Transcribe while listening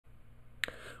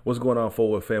What's going on,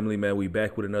 Forward family, man? We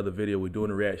back with another video. We're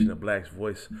doing a reaction to Black's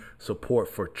voice support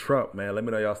for Trump, man. Let me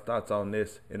know y'all's thoughts on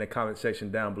this in the comment section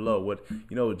down below. What,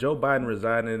 Joe Biden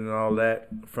resigning and all that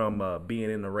from being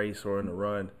in the race or in the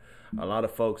run. A lot of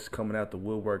folks coming out the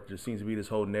woodwork. There seems to be this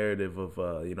whole narrative of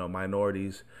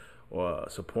minorities or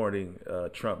supporting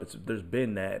Trump. There's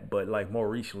been that, but like more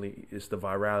recently, it's the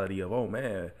virality of, oh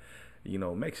man,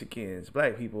 Mexicans,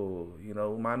 black people,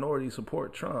 minorities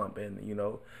support Trump. And,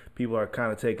 people are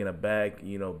kind of taken aback,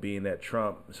 being that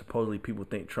Trump, supposedly people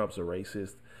think Trump's a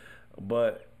racist.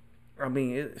 But, I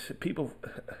mean,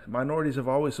 minorities have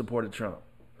always supported Trump.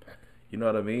 You know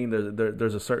what I mean?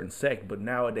 There's a certain sect, but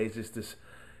nowadays it's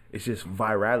just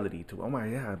virality to, oh my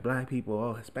God, black people,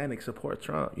 oh, Hispanics support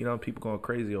Trump. People going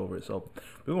crazy over it. So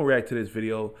we're going to react to this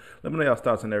video. Let me know y'all's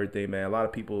thoughts on everything, man. A lot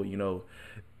of people,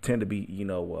 tend to be,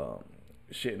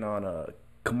 shitting on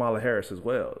Kamala Harris as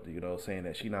well, saying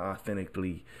that she's not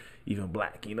authentically even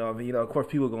black. Of course,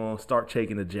 people are going to start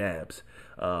taking the jabs,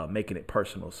 making it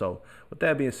personal. So with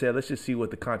that being said, let's just see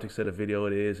what the context of the video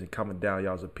it is and comment down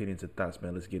y'all's opinions and thoughts,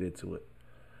 man. Let's get into it.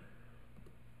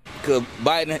 Could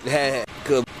Biden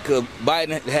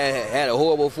had a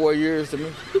horrible 4 years to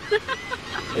me.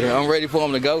 I'm ready for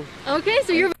him to go. Okay,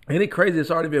 so you're... Ain't it crazy?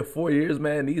 It's already been 4 years,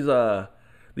 man.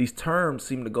 These terms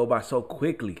seem to go by so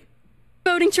quickly.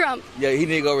 Voting Trump. Yeah, he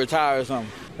need to go retire or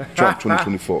something. Trump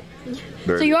 2024.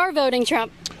 So you are voting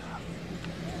Trump.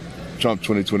 Trump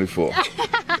 2024.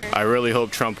 I really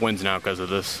hope Trump wins now because of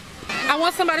this. I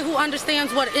want somebody who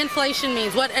understands what inflation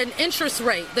means, what an interest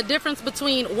rate, the difference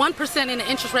between 1% and an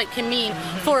interest rate can mean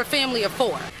for a family of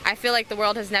four. I feel like the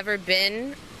world has never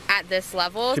been at this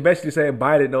level. She's basically saying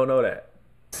Biden don't know that.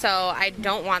 So I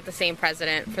don't want the same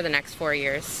president for the next 4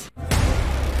 years.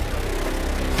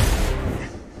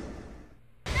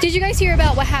 Did you guys hear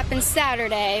about what happened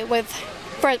Saturday with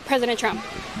President Trump?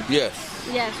 Yes.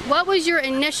 Yes. What was your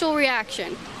initial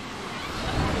reaction?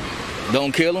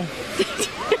 Don't kill him.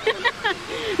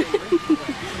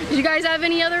 Did you guys have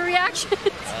any other reactions?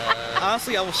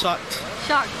 Honestly, I was shocked.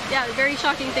 Shocked. Yeah, very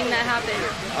shocking thing that happened.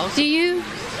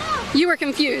 You were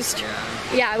confused.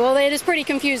 Yeah, well, it is pretty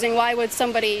confusing. Why would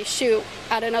somebody shoot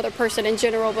at another person in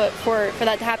general, but for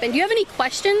that to happen? Do you have any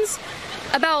questions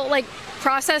about, like,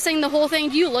 processing the whole thing?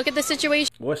 Do you look at the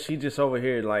situation? Was she just over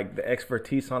here, like, the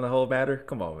expertise on the whole matter?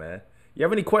 Come on, man. You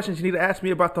have any questions you need to ask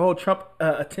me about the whole Trump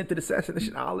attempted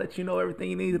assassination? I'll let you know everything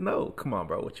you need to know. Come on,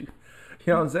 bro. You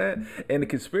know what I'm saying? And the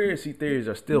conspiracy theories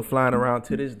are still flying around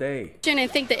to this day. And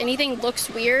think that anything looks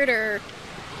weird or...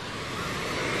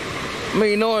 I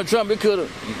mean, knowing Trump, it could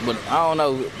have, but I don't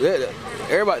know.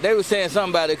 Everybody, they were saying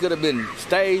something about it could have been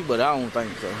staged, but I don't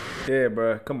think so. Yeah,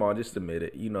 bro. Come on, just admit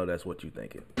it. That's what you're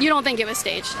thinking. You don't think it was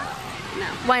staged? No.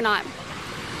 Why not?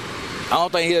 I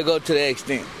don't think he'll go to that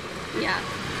extent. Yeah.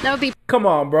 That would be... Come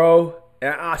on, bro.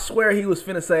 And I swear he was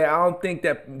finna say, I don't think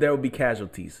that there will be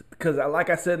casualties. Because like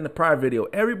I said in the prior video,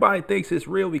 everybody thinks it's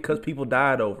real because people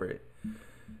died over it.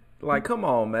 Like, come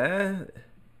on, man.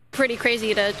 Pretty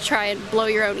crazy to try and blow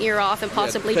your own ear off and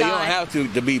possibly die. You don't have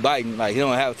to be Biden. Like, he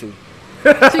don't have to. So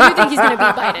you think he's going to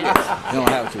beat Biden? He don't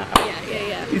have to.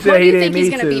 Yeah. He said Why do you he think didn't he's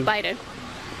need going to to beat Biden?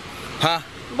 Huh?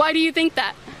 Why do you think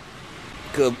that?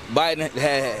 Because Biden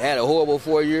had a horrible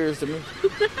 4 years to me.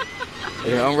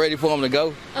 I'm ready for him to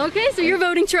go. Okay, so you're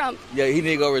voting Trump. Yeah, he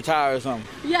need to go retire or something.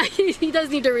 Yeah, he does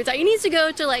need to retire. He needs to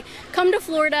go to, like, come to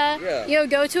Florida,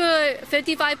 go to a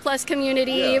 55+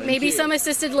 community, maybe some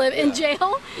assisted live in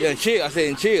jail. Yeah, chill. I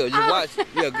said chill. Just watch.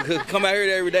 Come out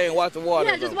here every day and watch the water.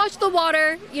 Yeah, just watch the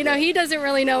water. He doesn't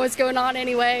really know what's going on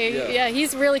anyway. Yeah,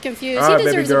 he's really confused. All right, he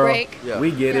deserves a break. Yeah.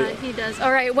 We get it. Yeah, he does.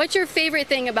 All right, what's your favorite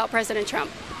thing about President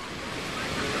Trump?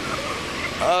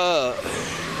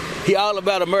 He all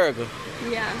about America.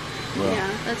 Yeah. Well,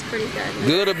 yeah, that's pretty good.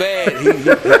 Good or bad,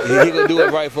 he gonna do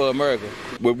it right for America.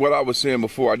 With what I was saying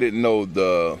before, I didn't know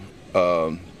the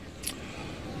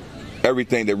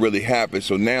everything that really happened.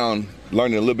 So now,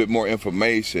 learning a little bit more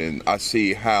information, I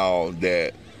see how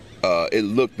that it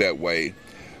looked that way.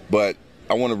 But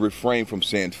I want to refrain from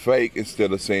saying fake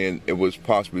instead of saying it was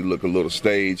possibly look a little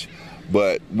staged.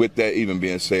 But with that even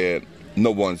being said,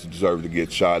 no one's deserved to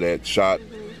get shot.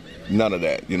 None of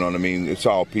that, you know what I mean? It's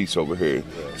all peace over here.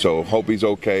 So hope he's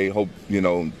okay. Hope,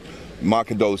 my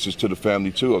condolences to the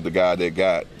family too of the guy that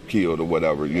got killed or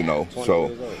whatever,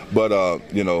 So, but,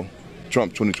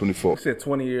 Trump 2024. I said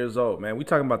 20 years old, man. We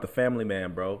talking about the family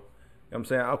man, bro. You know what I'm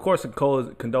saying? Of course,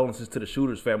 condolences to the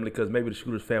shooter's family because maybe the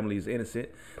shooter's family is innocent.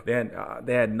 They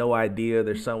had no idea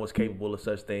their son was capable of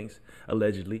such things,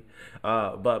 allegedly.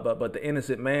 But the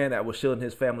innocent man that was shielding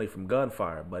his family from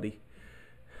gunfire, buddy.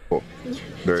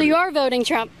 So you are voting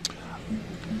Trump.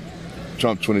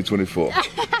 Trump 2024.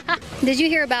 Did you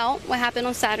hear about what happened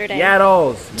on Saturday?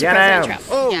 Yados. to President Yadams. Trump?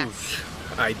 Oh, Yes.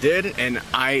 I did, and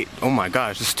oh my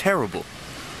gosh, it's terrible.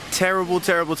 Terrible,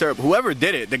 terrible, terrible. Whoever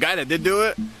did it, the guy that did do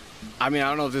it, I mean, I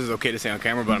don't know if this is okay to say on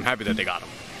camera, but I'm happy that they got him.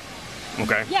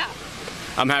 Okay? Yeah.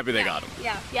 I'm happy they got him.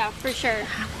 Yeah, for sure.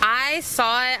 I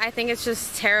saw it. I think it's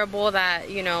just terrible that,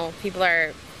 people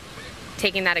are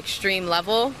taking that extreme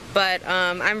level. But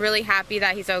I'm really happy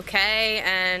that he's okay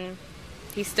and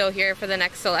he's still here for the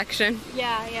next election.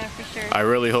 Yeah, for sure. I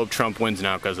really hope Trump wins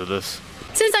now because of this.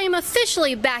 Since I am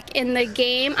officially back in the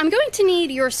game, I'm going to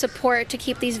need your support to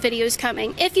keep these videos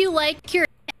coming. If you like your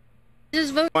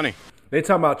just vote. Funny. They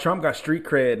talking about Trump got street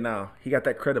cred now. He got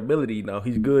that credibility,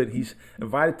 He's good. He's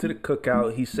invited to the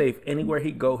cookout. He's safe anywhere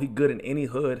he go. He good in any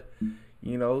hood.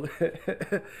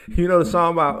 The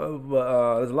song about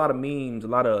there's a lot of memes, a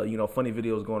lot of funny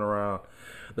videos going around.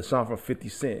 The song from 50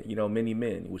 Cent, Many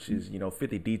Men, which is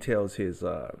 50 details his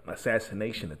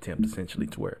assassination attempt essentially,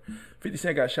 to where 50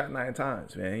 Cent got shot 9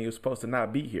 times. Man, he was supposed to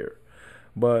not be here,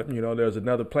 but there's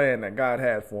another plan that God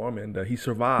had for him, and he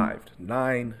survived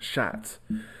 9 shots.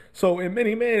 So in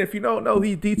Many Men, if you don't know,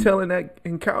 he's detailing that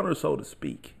encounter, so to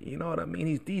speak. You know what I mean?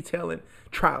 He's detailing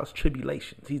trials,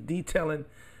 tribulations. He's detailing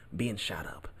being shot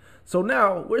up. So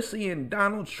now we're seeing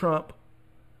Donald Trump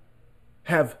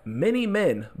have Many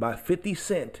Men by 50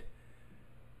 Cent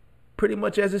pretty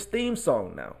much as his theme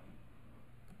song now.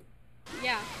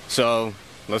 Yeah. So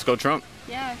let's go Trump.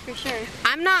 Yeah, for sure.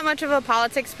 I'm not much of a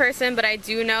politics person, but I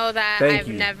do know that Thank I've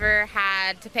you. never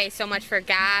had to pay so much for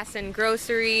gas and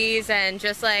groceries, and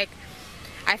just I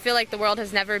feel like the world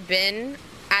has never been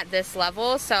at this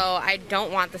level, so I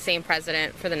don't want the same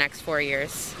president for the next 4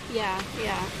 years. Yeah.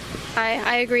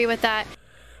 I agree with that.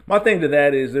 My thing to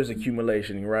that is there's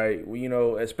accumulation, right?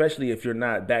 Especially if you're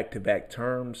not back-to-back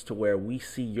terms, to where we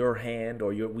see your hand,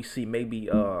 or we see maybe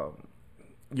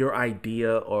your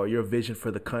idea or your vision for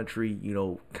the country,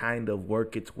 kind of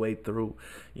work its way through.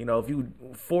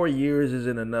 If 4 years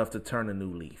isn't enough to turn a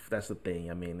new leaf. That's the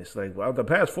thing. I mean, it's like, well, the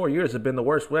past 4 years have been the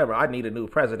worst ever. I need a new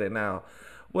president now.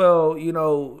 Well,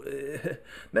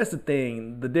 that's the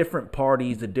thing. The different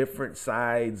parties, the different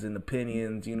sides and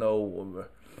opinions,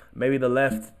 maybe the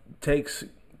left takes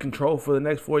control for the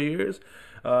next 4 years,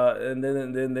 and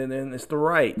then it's the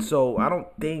right. So I don't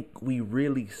think we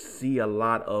really see a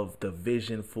lot of the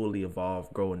vision fully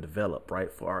evolve, grow, and develop,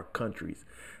 right, for our country's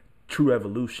true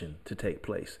evolution to take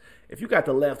place. If you got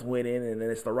the left winning and then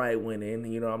it's the right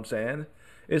winning, you know what I'm saying?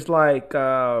 It's like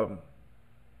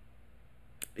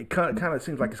it kind of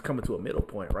seems like it's coming to a middle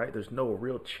point, right? There's no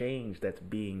real change that's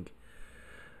being,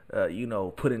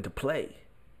 put into play.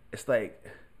 It's like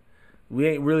we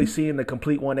ain't really seeing the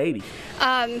complete 180.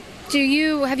 Do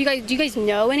you guys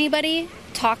know anybody,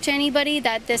 talk to anybody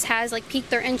that this has piqued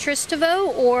their interest to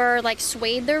vote or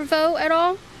swayed their vote at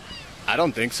all? I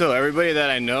don't think so. Everybody that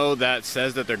I know that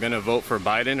says that they're going to vote for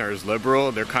Biden or is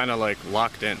liberal, they're kind of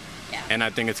locked in. Yeah. And I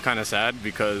think it's kind of sad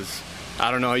because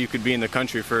I don't know how you could be in the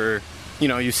country for,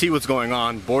 you see what's going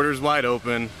on, borders wide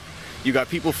open, you got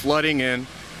people flooding in,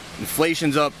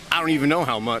 inflation's up, I don't even know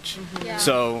how much. Mm-hmm. Yeah.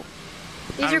 So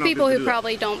These are people who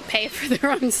probably don't pay for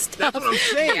their own stuff. that's what I'm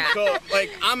saying. Yeah. So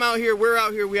I'm out here, we're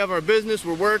out here, we have our business,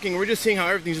 we're working, we're just seeing how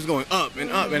everything's just going up and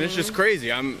up, and it's just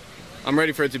crazy. I'm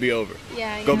ready for it to be over.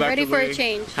 Yeah, Go I'm back ready to for the a way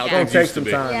change. how Yeah. things Take used to some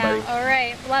be. time. Yeah, buddy. all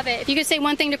right, love it. If you could say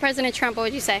one thing to President Trump, what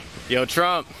would you say? Yo,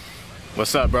 Trump,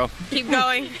 what's up, bro? Keep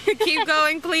going. Keep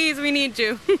going, please. We need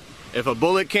you. If a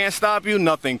bullet can't stop you,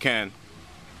 nothing can.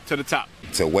 To the top.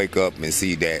 To wake up and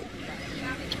see that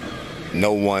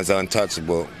no one's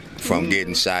untouchable from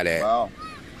getting shot at. Wow.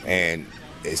 And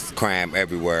it's crime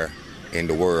everywhere in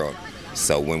the world.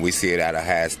 So when we see it at a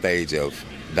high stage of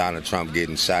Donald Trump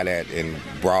getting shot at in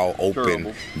broad open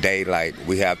Terrible. daylight,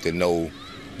 we have to know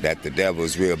that the devil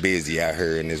is real busy out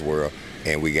here in this world,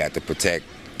 and we got to protect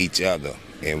each other.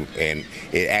 And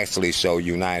it actually show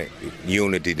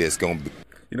unity that's going to be.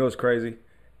 You know what's crazy?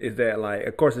 Is that,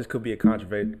 of course, this could be a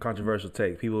controversial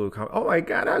take. People will come, oh my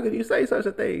God, how could you say such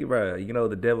a thing, bro?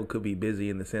 The devil could be busy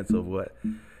in the sense of what?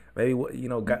 Maybe,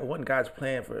 wasn't God's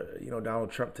plan for,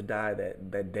 Donald Trump to die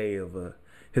that day of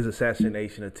his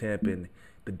assassination attempt, and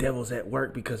the devil's at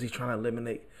work because he's trying to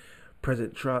eliminate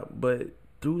President Trump. But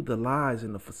through the lies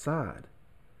and the facade,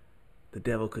 the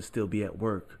devil could still be at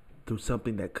work through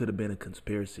something that could have been a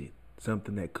conspiracy,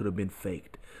 something that could have been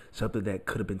faked, something that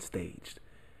could have been staged.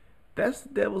 That's the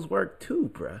devil's work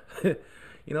too, bruh.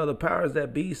 The powers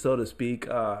that be, so to speak,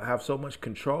 have so much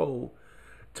control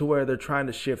to where they're trying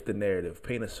to shift the narrative,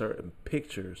 paint a certain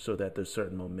picture so that there's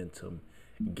certain momentum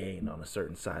gained on a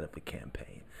certain side of the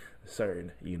campaign,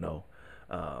 certain,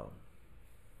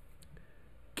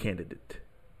 candidate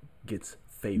gets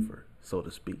favor, so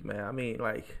to speak, man. I mean,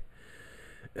 like,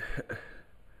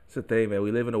 it's the thing, man.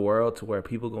 We live in a world to where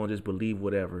people gonna just believe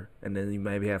whatever, and then you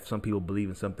maybe have some people believe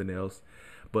in something else,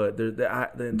 but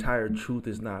the entire truth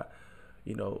is not,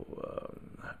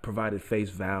 provided face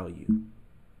value.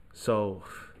 So,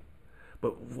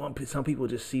 but some people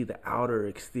just see the outer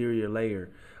exterior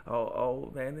layer.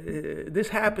 Oh man, this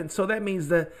happened, so that means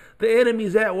the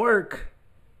enemy's at work,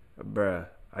 bruh.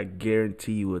 I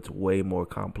guarantee you it's way more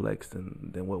complex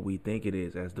than what we think it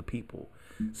is as the people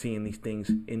seeing these things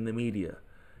in the media.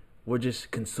 We're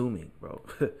just consuming, bro.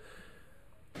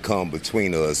 Come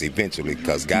between us eventually,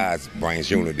 because God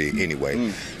brings unity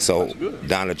anyway. So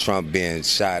Donald Trump being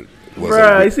shot was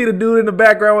bruh, you see the dude in the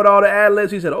background with all the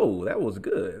ad-libs? He said, oh, that was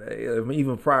good.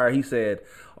 Even prior, he said,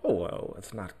 oh, well,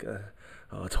 it's not good.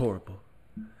 Oh, it's horrible.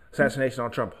 Assassination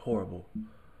on Trump, horrible.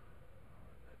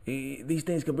 These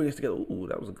things can bring us together. Ooh,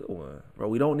 that was a good one, bro.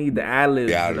 We don't need the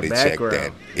ad-libs in the background.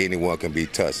 Check that anyone can be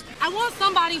touched. I want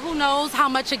somebody who knows how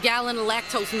much a gallon of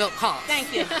lactose milk costs.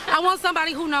 Thank you. I want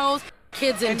somebody who knows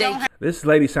kids in daycare. This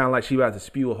lady sounds like she about to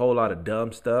spew a whole lot of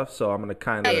dumb stuff, so I'm gonna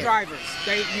kind of. Drivers,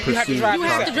 you have to drive. You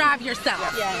have to drive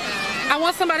yourself. Yeah. I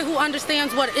want somebody who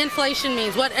understands what inflation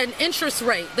means, what an interest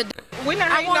rate. We're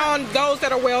not hating on those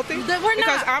that are wealthy. We're not.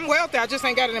 Because I'm wealthy, I just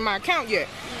ain't got it in my account yet.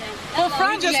 Well,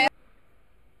 from just.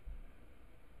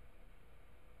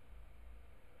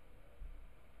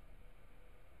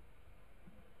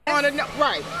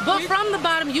 Right. But from the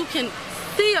bottom, you can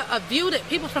see a view that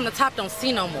people from the top don't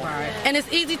see no more. Right. And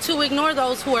it's easy to ignore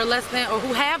those who are less than or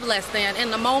who have less than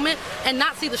in the moment and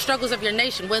not see the struggles of your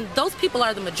nation when those people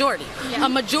are the majority. Yeah. A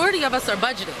majority of us are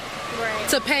budgeting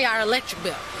to pay our electric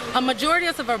bill. A majority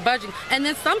of us are budgeting. And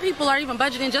then some people are even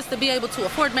budgeting just to be able to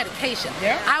afford medication.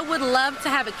 Yeah. I would love to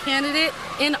have a candidate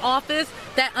in office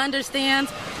that understands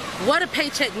what a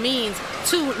paycheck means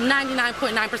to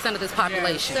 99.9% of this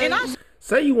population. Yeah.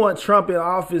 Say you want Trump in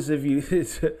office if you,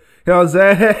 know what I'm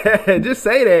saying? Just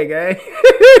say that, gang.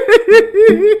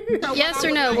 Yes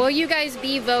or no? Will you guys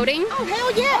be voting? Oh,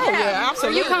 hell yeah. Oh, yeah,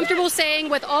 absolutely. Are you comfortable saying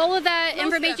with all of that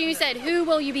information you said, who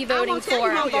will you be voting for?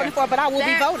 I'm voting for, but I will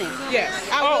be voting. Yes.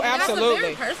 Oh,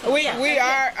 absolutely. We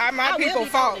are, my people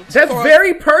fought. That's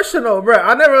very personal, bro.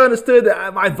 I never understood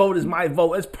that my vote is my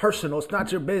vote. It's personal. It's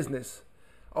not your business.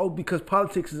 Oh, because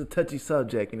politics is a touchy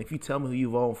subject, and if you tell me who you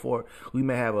vote for, we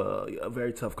may have a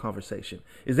very tough conversation.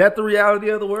 Is that the reality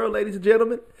of the world, ladies and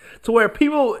gentlemen? To where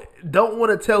people don't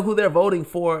want to tell who they're voting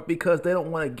for because they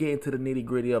don't want to get into the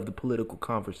nitty-gritty of the political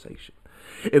conversation.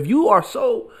 If you are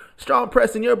so strong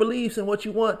pressed in your beliefs and what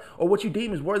you want or what you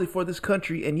deem is worthy for this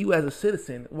country, and you as a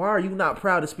citizen, why are you not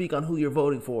proud to speak on who you're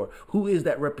voting for? Who is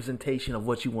that representation of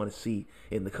what you want to see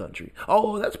in the country?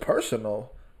 Oh, that's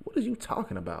personal. What are you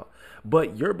talking about?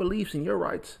 But your beliefs and your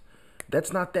rights,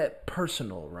 that's not that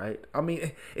personal, right? I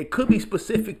mean, it could be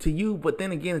specific to you, but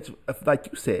then again, it's like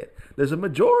you said, there's a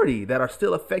majority that are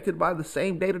still affected by the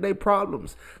same day-to-day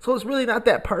problems. So it's really not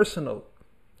that personal.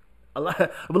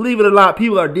 Believe it or not,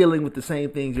 people are dealing with the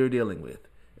same things you're dealing with.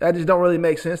 That just don't really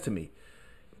make sense to me.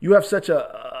 You have such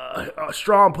a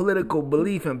strong political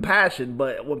belief and passion,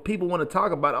 but when people want to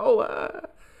talk about,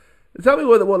 tell me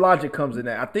what logic comes in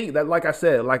that. I think that, like I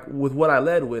said, like with what I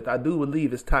led with, I do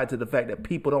believe it's tied to the fact that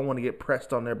people don't want to get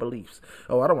pressed on their beliefs.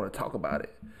 Oh, I don't want to talk about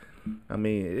it. I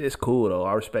mean, it's cool, though.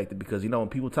 I respect it because, when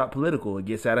people talk political, it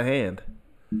gets out of hand.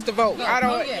 To vote. I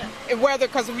don't, whether,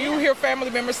 because you hear family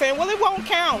members saying, well, it won't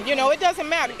count. It doesn't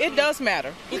matter. It does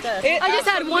matter. It does. I just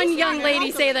had one young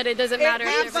lady say that it doesn't matter.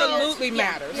 It absolutely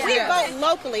matters. We vote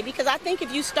locally because I think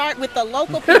if you start with the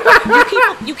local people,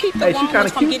 you keep the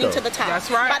ones from getting to the top. That's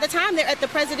right. By the time they're at the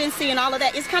presidency and all of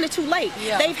that, it's kind of too late.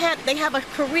 Yeah. They have a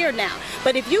career now.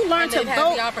 But if you learn to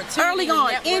vote early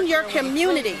on in your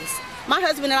communities, my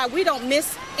husband and I, we don't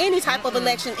miss any type of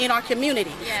election in our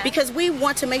community because we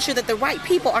want to make sure that the right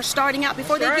people are starting out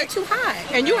before they get too high.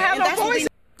 And you have no voice.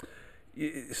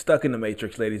 Stuck in the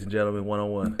matrix, ladies and gentlemen,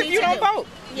 one-on-one. If you don't vote,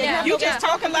 you just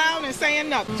talking loud and saying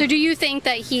nothing. So do you think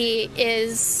that he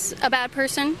is a bad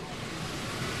person?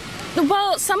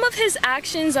 Well, some of his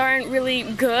actions aren't really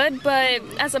good, but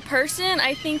as a person,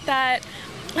 I think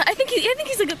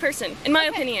he's a good person, in my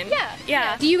opinion.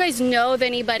 Yeah. Do you guys know of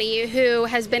anybody who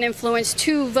has been influenced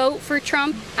to vote for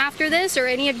Trump after this, or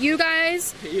any of you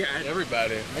guys? Yeah,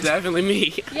 everybody. Definitely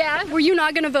me. Yeah? Were you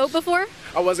not going to vote before?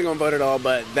 I wasn't going to vote at all,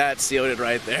 but that sealed it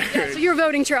right there. Yeah, so you're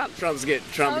voting Trump? Trump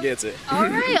gets it. All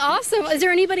right, awesome. Is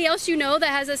there anybody else you know that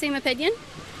has the same opinion?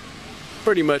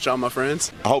 Pretty much all my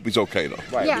friends. I hope he's okay, though.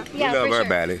 Right. Yeah, we love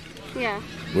everybody. Sure. Yeah.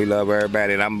 We love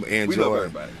everybody, and I'm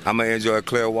gonna enjoy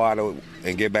Clearwater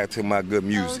and get back to my good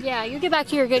music. Oh, yeah, you get back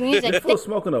to your good music. Still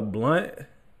smoking a blunt?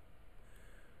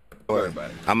 Worry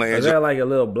about it. I'm gonna Is enjoy. that like a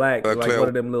little black, like clear one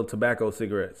of them little tobacco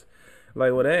cigarettes?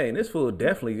 Like, well, dang, this fool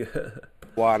definitely.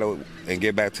 Water and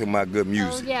get back to my good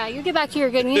music. Oh, yeah, you get back to your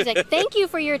good music. Thank you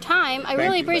for your time. I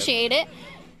really appreciate it.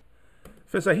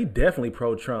 Feel like he definitely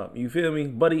pro-Trump. You feel me?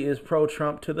 Buddy is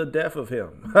pro-Trump to the death of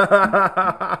him.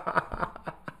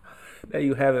 There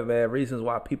you have it, man. Reasons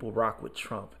why people rock with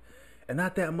Trump. And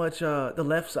not that much the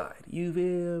left side. You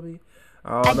feel me?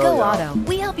 At Go Auto,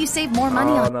 we help you save more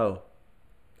money on.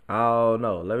 I don't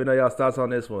know. Let me know y'all's thoughts on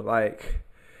this one. Like,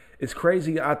 it's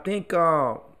crazy. I think,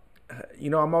 you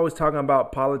know, I'm always talking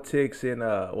about politics and,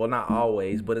 well, not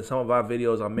always, but in some of our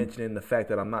videos, I'm mentioning the fact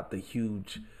that I'm not the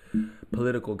huge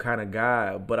political kind of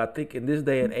guy. But I think in this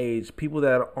day and age, people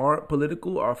that aren't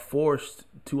political are forced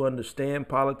to understand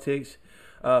politics,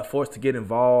 forced to get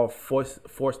involved,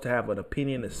 forced to have an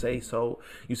opinion to say so.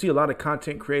 You see a lot of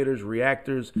content creators,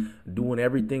 reactors doing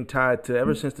everything tied to,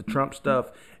 ever since the Trump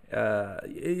stuff.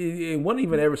 It wasn't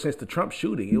even ever since the Trump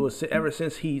shooting. It was ever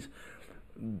since he's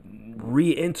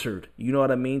re-entered, you know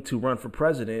what I mean, to run for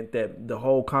president, that the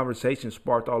whole conversation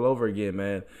sparked all over again,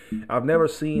 man. I've never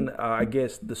seen, I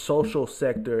guess, the social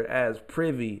sector as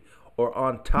privy or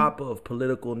on top of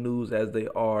political news as they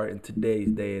are in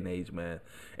today's day and age, man.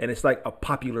 And it's like a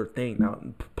popular thing now.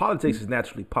 Politics is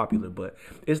naturally popular, but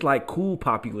it's like cool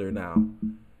popular now. You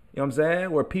know what I'm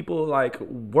saying? Where people like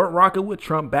weren't rocking with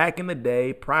Trump back in the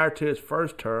day prior to his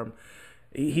first term.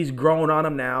 He's grown on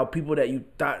him now. People that you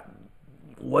thought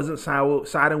wasn't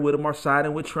siding with him or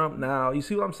siding with Trump now. You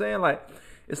see what I'm saying? Like,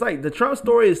 it's like the Trump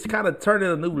story is kind of turning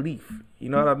a new leaf. You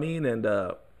know what I mean? And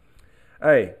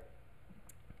hey,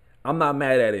 I'm not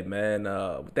mad at it, man.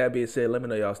 With that being said, let me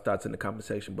know y'all's thoughts in the comment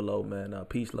section below, man.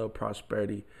 Peace, love,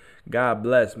 prosperity. God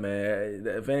bless, man.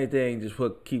 If anything, just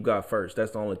keep God first.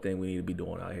 That's the only thing we need to be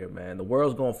doing out here, man. The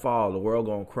world's gonna fall. The world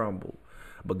gonna crumble.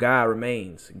 But God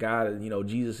remains. God, you know,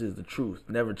 Jesus is the truth,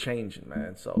 never changing,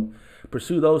 man. So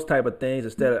pursue those type of things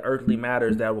instead of earthly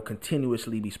matters that will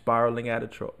continuously be spiraling out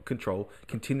of control,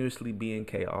 continuously be in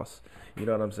chaos. You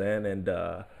know what I'm saying? And,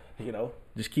 you know,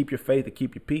 just keep your faith and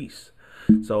keep your peace.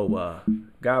 So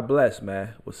God bless,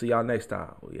 man. We'll see y'all next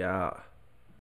time. Yeah.